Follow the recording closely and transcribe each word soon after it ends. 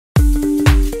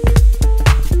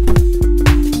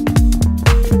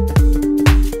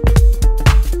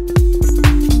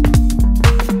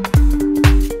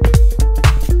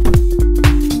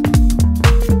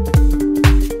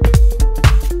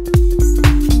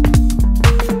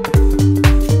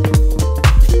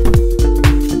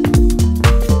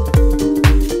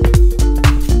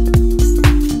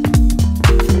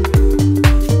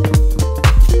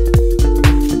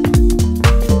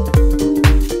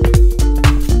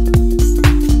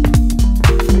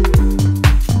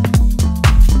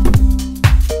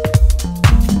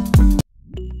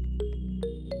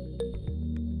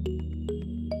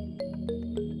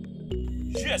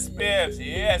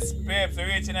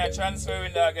a transfer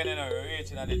window again, you know. We're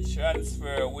reaching at the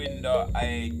transfer window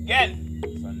again.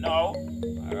 So now,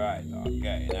 alright,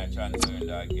 okay, in a transfer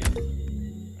window again.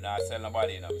 We're not selling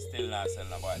nobody, you know. We're still not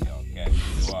selling nobody, okay.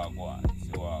 See what go on.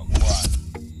 See what go on.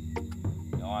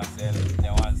 They want to sell, they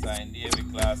want to sign David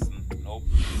Claassen. Nope.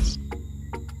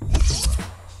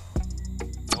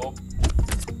 Nope.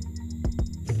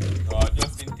 So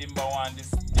Justin Timber want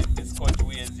this coach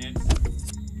wages.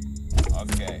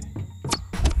 Okay.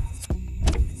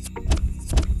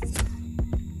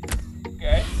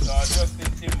 Okay, so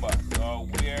Justin Timber. So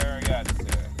where are you at,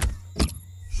 sir?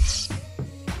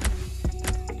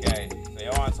 Okay, so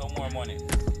you want some more money.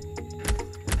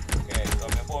 Okay, so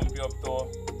I bump you up to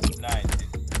 90.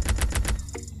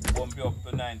 Bump you up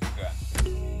to 90 grand.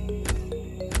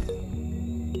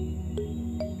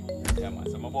 Yeah man,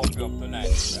 so I bump you up to 90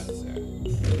 grand, sir.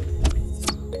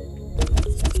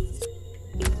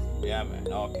 Yeah man,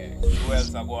 okay. Who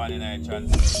else are going in a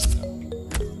transfer?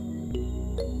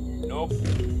 Nope.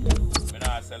 I'm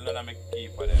not selling none of my key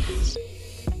for them.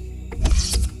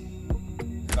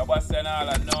 Sebastian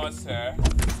Haller, no sir.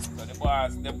 So the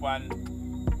boss step on.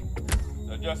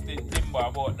 So Justin Timber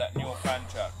about that new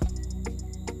contract.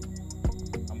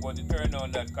 I'm going to turn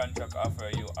down that contract offer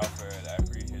you offered. I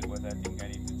appreciate it, but I think I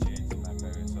need to change my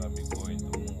career, so I'll be going to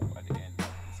move at the end of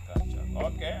this contract.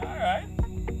 Okay, alright.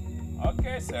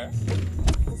 Okay, sir.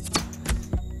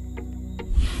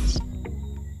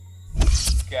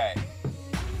 Okay.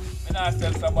 I'm not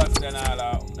sell Sebastian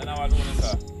Haller. Then I will do this,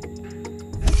 sir.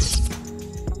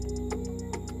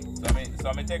 So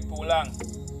I take too long.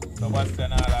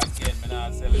 Sebastian Haller again, I'm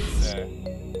not sell it, sir.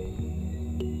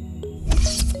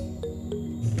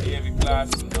 David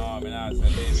Claassen, no, I'm not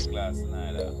sell David Claassen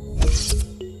either.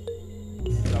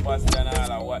 Sebastian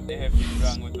Haller, what the heck is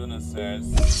wrong with you, sirs?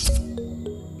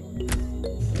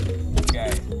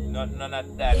 Okay, none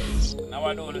of that. Now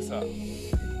I do this, sir.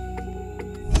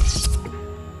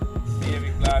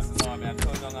 David Claassen, no, I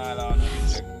turn down all of that.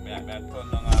 I turn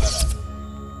down all of that.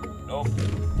 Nope.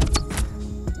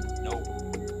 Nope. Nope.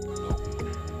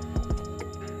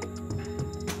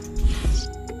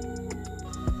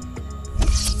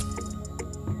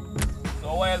 So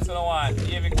what else do I want?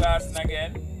 David Claassen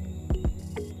again?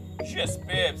 Yes,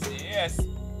 babes. Yes,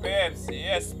 babes.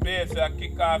 Yes, babes. I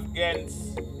kick off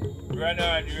against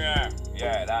Renard.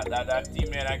 Yeah, that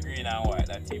team in a green and white.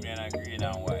 That team in a green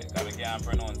and white. Because we can't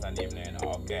pronounce that name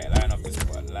now. Okay, line up the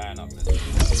squad. Line up the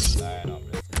squad. Line up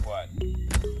the squad.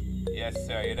 Yes,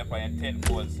 sir. You're up on your 10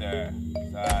 goals, sir.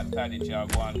 So, Tadic, you're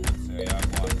going good, sir. You're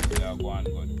going good. You're going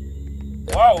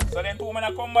good. Wow, so then 2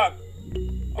 men come back.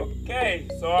 Okay,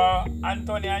 so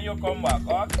Anthony and you come back.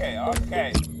 Okay,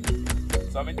 okay.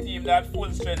 So my team that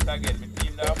full strength again. My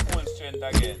team that full strength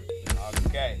again.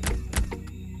 Okay.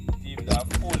 That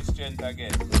full strength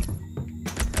again.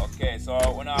 Okay, so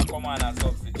we now come on and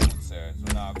substitute, sir. So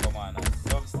now come on and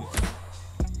substitute.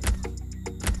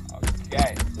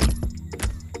 Okay.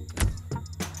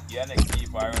 Your next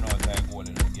keeper, I run out time goal.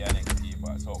 Your next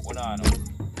keeper. So we now know.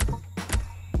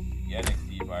 Your next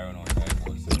keeper, I run out time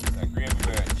goal, sir. It's a Graham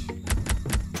Birch.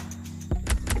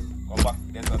 Come back,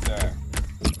 this sir.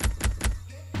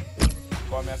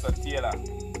 Come here, sir, Taylor.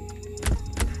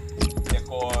 Take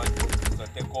out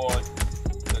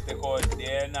the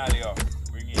Nalio.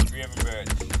 Bring in Graham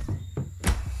Birch.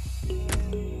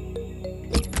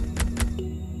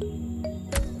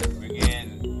 Bring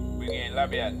in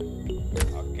Labiat.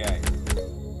 Okay.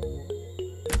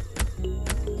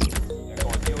 Take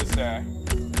out you, sir.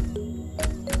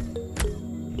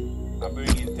 I'm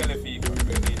bringing Telefico.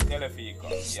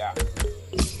 Yeah.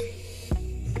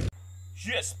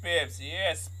 Yes, babes.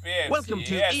 Yes, babes. Welcome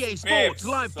to EA Sports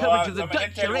live coverage of the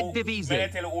Dutch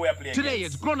Eredivisie. Today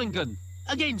it's Groningen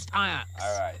against Ajax.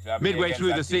 Right, midway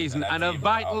through the season and a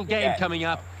vital game coming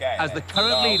up as the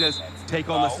current leaders take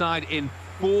on the side in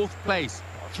 4th place.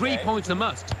 3 points a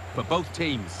must for both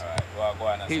teams.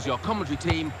 Here's your commentary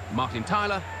team, Martin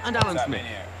Tyler and Alan Smith.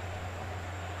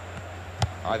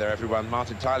 Hi there everyone,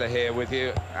 Martin Tyler here with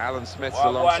you. Alan Smith's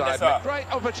alongside me. Great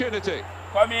opportunity.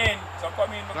 Come in.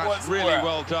 That's really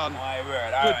well done. My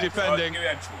word. Good right. defending. So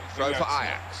Throw for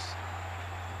Ajax.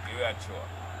 Give it a throw.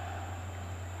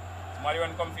 Somebody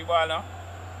run comfy ball now.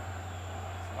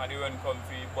 Somebody run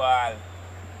comfy ball.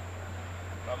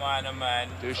 Come on, man.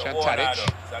 Dusan Tadic.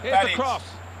 Here's the cross.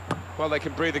 Well, they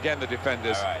can breathe again, the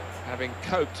defenders, having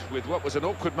coped with what was an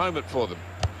awkward moment for them.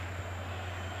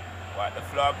 What the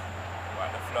flop?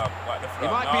 He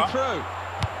might be through.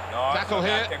 No, tackle so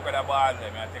here. Take with the ball,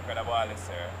 take with the ball,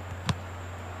 sir.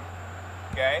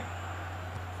 Okay.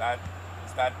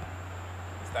 It's that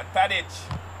Tadic.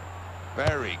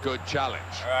 Very good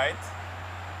challenge. Alright.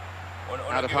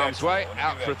 Out of harm's way,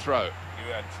 out for a throw. Give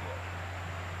it a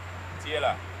throw.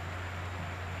 Taylor.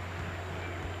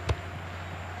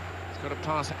 He's got to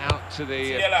pass out to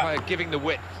the player giving the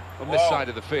width on this side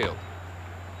of the field.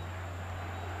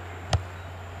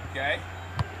 Okay.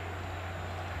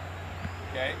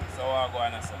 Okay, so I'll go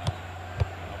on a son.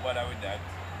 No bother with that.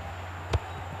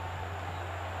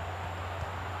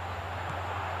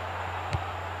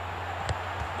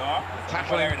 No?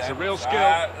 Tackling is a real skill.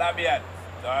 Labiat.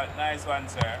 Nice one,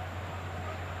 sir.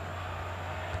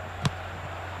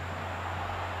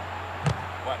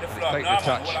 What the flop? Take the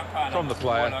touch from the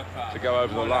player to go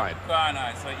over the line.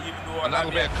 So even though and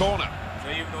that'll be a corner. So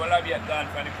even though Labiat done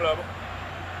for the club.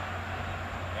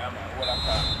 Yeah, man, what a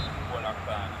corner.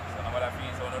 So now what I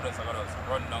feel is one of those are going to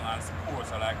run down and score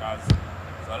so like as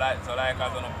on a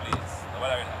place. So what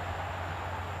are we like?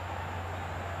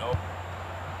 Nope.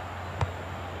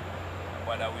 No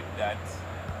bother with that.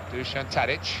 Dusan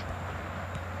Tadic.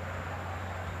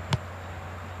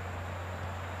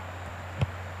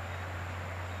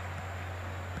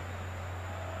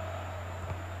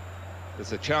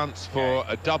 There's a chance for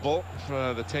a double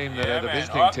for the team that are the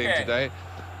visiting team today.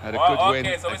 Had a good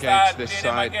win so against this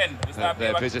side that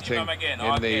they're visiting in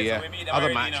the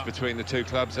other match between the two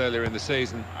clubs earlier in the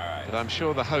season. But I'm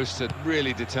sure the hosts are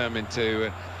really determined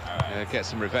to get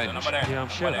some revenge. Yeah, I'm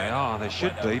sure they are. They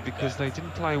should be, because they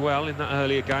didn't play well in that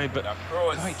earlier game. But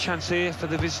great chance here for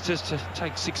the visitors to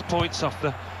take 6 points off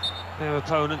their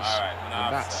opponents.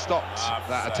 And that stopped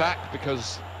that attack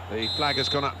because the flag has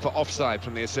gone up for offside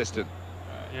from the assistant.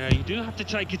 Yeah, you do have to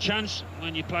take a chance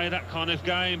when you play that kind of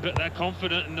game, but they're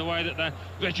confident in the way that they're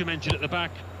regimented at the back.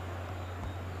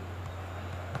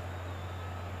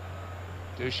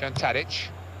 Dusan Tadic.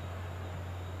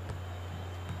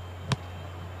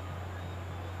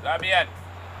 Labiat.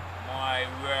 My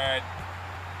word.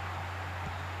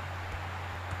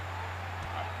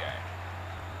 Okay.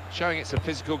 Showing it's a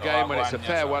physical game when it's a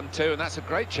fair one too, and that's a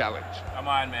great challenge. Come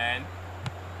on, man.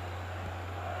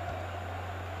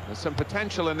 There's some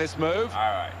potential in this move.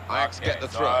 Alright. Ajax get the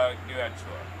throw. Give it a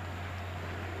throw.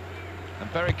 And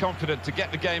very confident to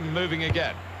get the game moving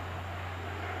again.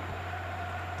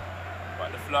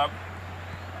 What the flop?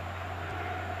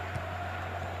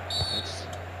 It's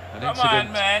an Come incident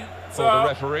on, man. for the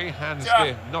referee. Hands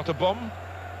the not a bomb.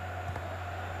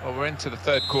 Well, we're into the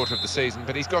third quarter of the season,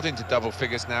 but he's got into double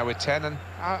figures now with 10, and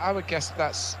I would guess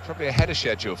that's probably ahead of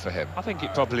schedule for him. I think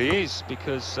it probably is,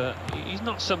 because he's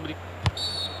not somebody...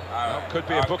 Well, could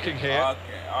be a booking here.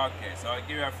 Okay, so I'll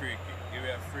give you a free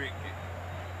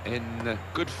kick. In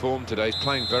good form today, he's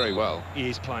playing very well. He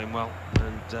is playing well,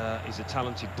 and he's a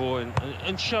talented boy,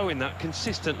 and showing that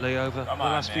consistently over the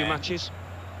last few matches.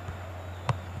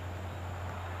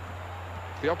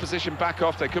 The opposition back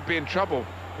off, they could be in trouble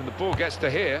when the ball gets to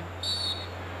here.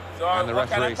 So and the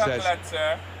referee says,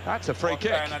 that's a free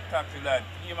kick. I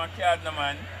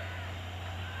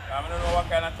don't know what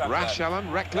kind of tackle. Rash,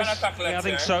 Alan, reckless. What kind of tackle, yeah, I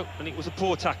think so, and it was a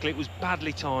poor tackle. It was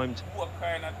badly timed. What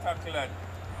kind of tackle?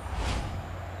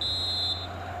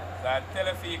 That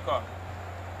Telefico.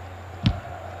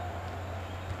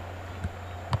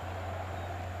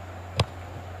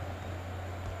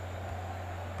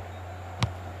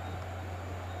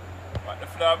 What the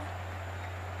flub?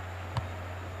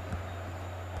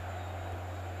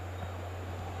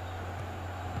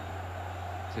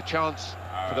 It's a chance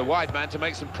for the wide man to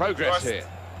make some progress here.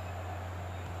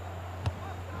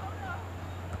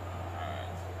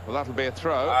 Well, that'll be a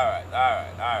throw. All right.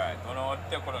 No,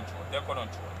 take control.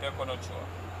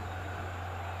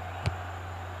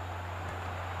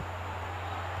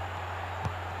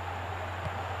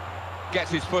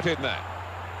 Gets his foot in there.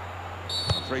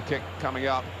 A free kick coming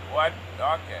up. What?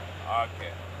 Okay.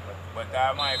 But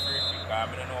my free kick, I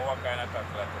don't know what kind of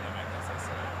tackle to make.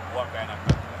 What kind of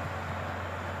tackle?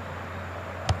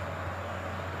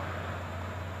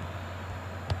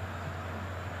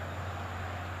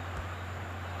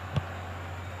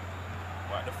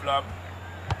 What the flop?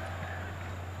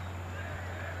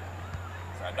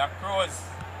 So that cross.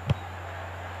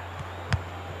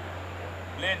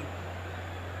 Lynn.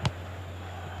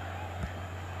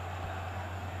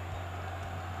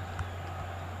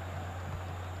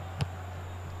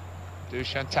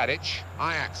 Dusan Tadic.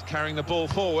 Ajax carrying the ball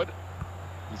forward.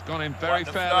 He's gone in very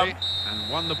fairly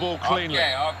and won the ball cleanly.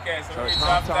 Okay. So it's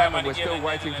half time and we're still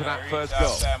waiting for that first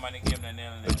goal.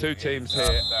 The two teams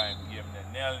here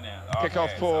kick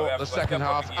off for the second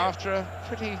half after a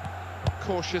pretty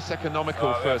cautious,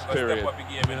 economical first period.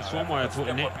 That's one way of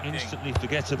putting it. Instantly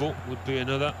forgettable would be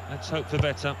another. Let's hope for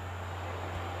better.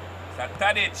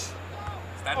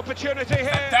 Opportunity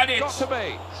here. Got to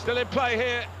be. Still in play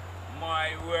here.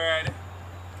 My word.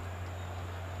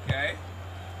 Okay.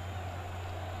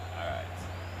 Alright.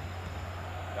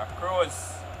 The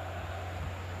Cruz.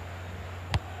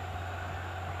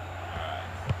 Alright.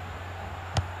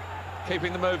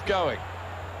 Keeping the move going.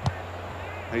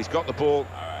 He's got the ball.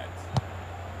 Alright.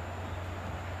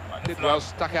 Did well,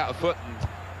 stuck out a foot and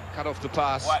cut off the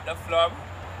pass. What the flub?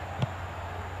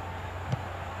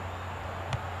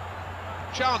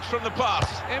 Chance from the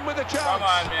pass. In with a chance. Come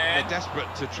on, man. They're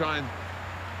desperate to try and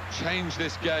change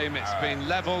this game. It's been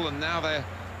level and now they're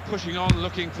pushing on,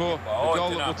 looking for the goal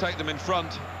that will take them in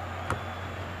front.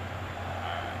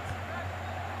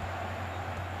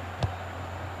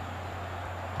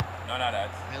 None of that.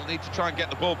 They'll need to try and get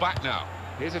the ball back now.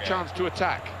 Here's a chance to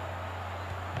attack.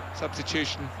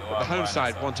 Substitution that the home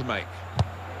side want to make.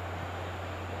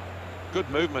 Good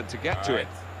movement to get to it.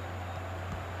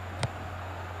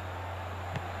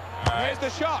 Here's the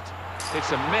shot.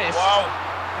 It's a miss. Wow.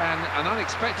 And an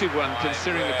unexpected one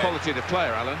considering the quality of the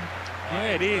player, Alan.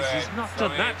 Yeah, it is. He's not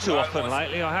done that too often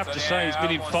lately, I have to say. He's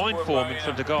been in fine form in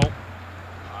front of goal.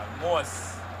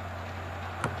 Almost.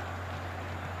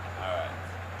 Alright.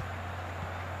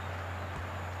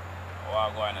 Oh,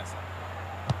 I'm going to say.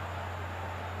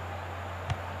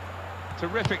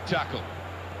 Terrific tackle.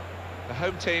 The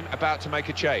home team about to make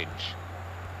a change.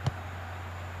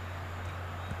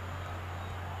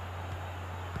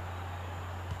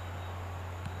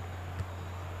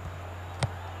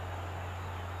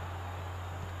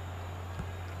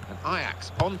 And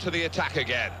Ajax onto the attack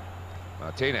again.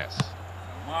 Martinez.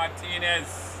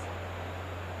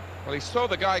 Well, he saw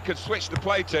the guy could switch the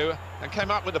play to and came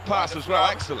up with the pass as well.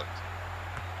 Excellent.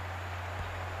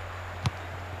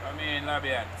 I mean,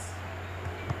 Labiat.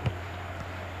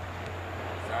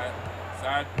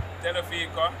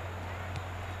 Telefico.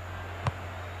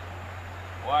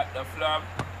 What the flub?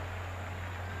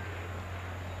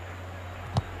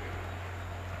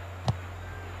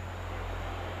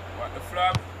 What the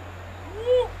flub?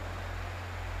 Woo!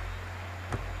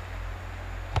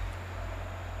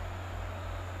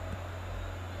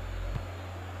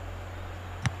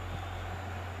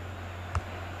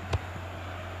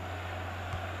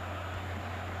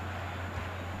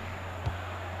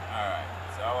 Alright,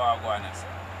 so how are we going to say?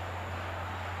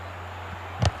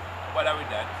 What are we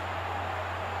done?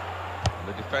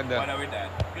 The defender What are we done?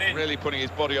 really putting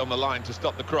his body on the line to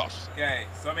stop the cross. Okay,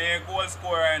 so me a goal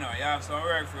scorer right now. You have some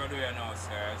work for you to do now,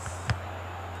 sirs.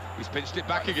 He's pinched it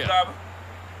back again. Flub.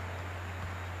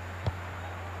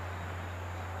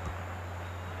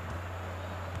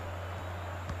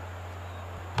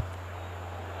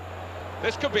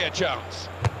 This could be a chance.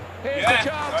 Here's Yeah, the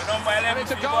chance. so number 11 and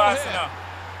it's a for goal your boss here. now.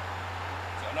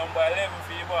 So number 11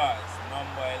 for your boss.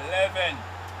 Number 11.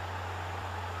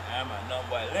 Yeah, man,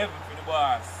 number 11 for the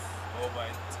boss. Over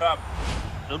the top.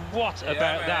 And what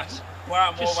about that?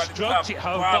 Palm Just over the stroked top. it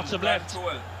home, Palm bottom left.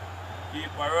 control.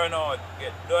 Keep a run out,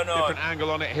 get done out. Different angle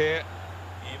on it here.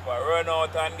 Keep a run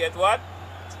out and get what?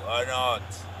 Run out.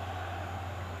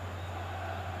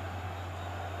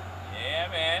 Yeah,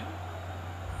 man.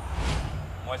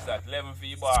 What's that? 11 for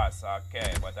your boss.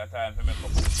 Okay, but that time for me a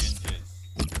couple changes.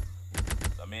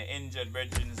 So me injured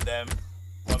brethrens them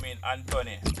come in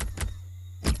Anthony.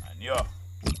 And yo.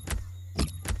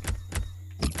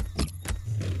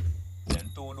 Then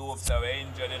two dopes that were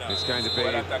injured, you know. It's going to be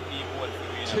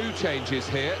 2 changes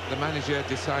here. The manager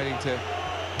deciding to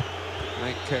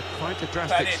make quite a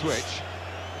drastic switch.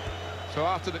 So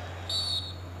after the...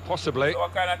 Possibly So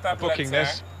what kind of tackle booking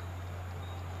that's, this.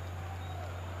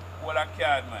 What a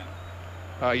card,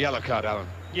 man. Yellow card, Alan.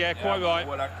 Yeah, quite right.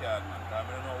 What a card, man. I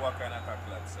don't know what kind of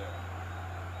tackle that's,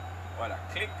 What a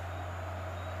click.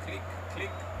 Click,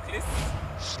 click, click.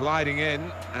 Sliding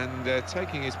in and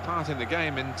taking his part in the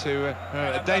game into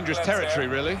dangerous territory,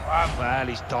 really. Well,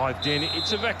 he's dived in.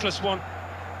 It's a reckless one.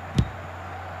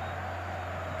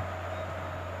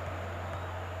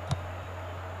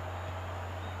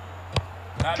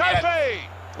 Kofi!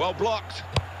 Well blocked.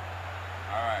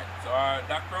 Alright, so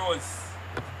that Cruz.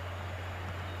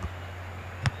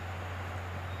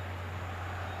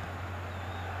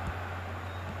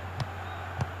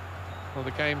 Well,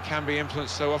 the game can be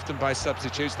influenced so often by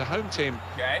substitutes. The home team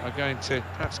are going to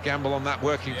perhaps gamble on that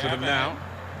working for them now.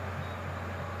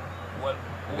 Well,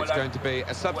 It's going to be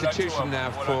a substitution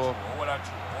now for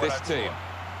this team.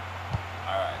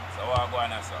 Alright, so what I'm going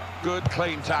to say? Good,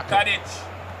 clean tackle. Tadic.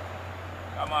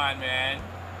 Come on, man.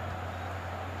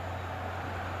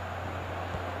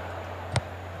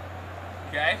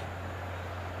 Okay.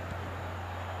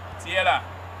 Taylor.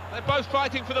 They're both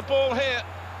fighting for the ball here.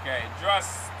 Okay,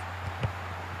 Drust.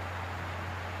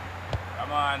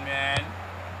 Come on, man.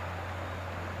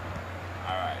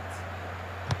 All right.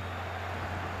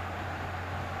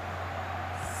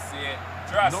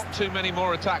 Trust. Not too many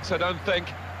more attacks, I don't think.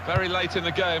 Very late in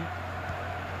the game.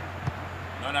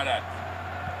 None of that.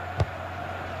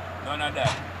 None of that.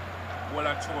 Hold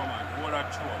a throw, man. Hold a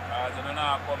throw. Because they don't know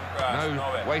how to come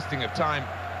across. No wasting of time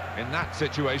in that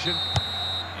situation.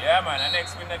 Yeah, man. The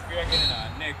next win that we are getting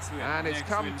on. Next win. And it's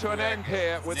come to an end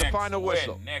here with the final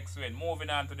whistle. Next win. Moving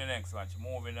on to the next match.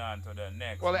 Moving on to the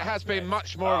next. Well, it has been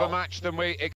much more of a match than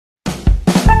we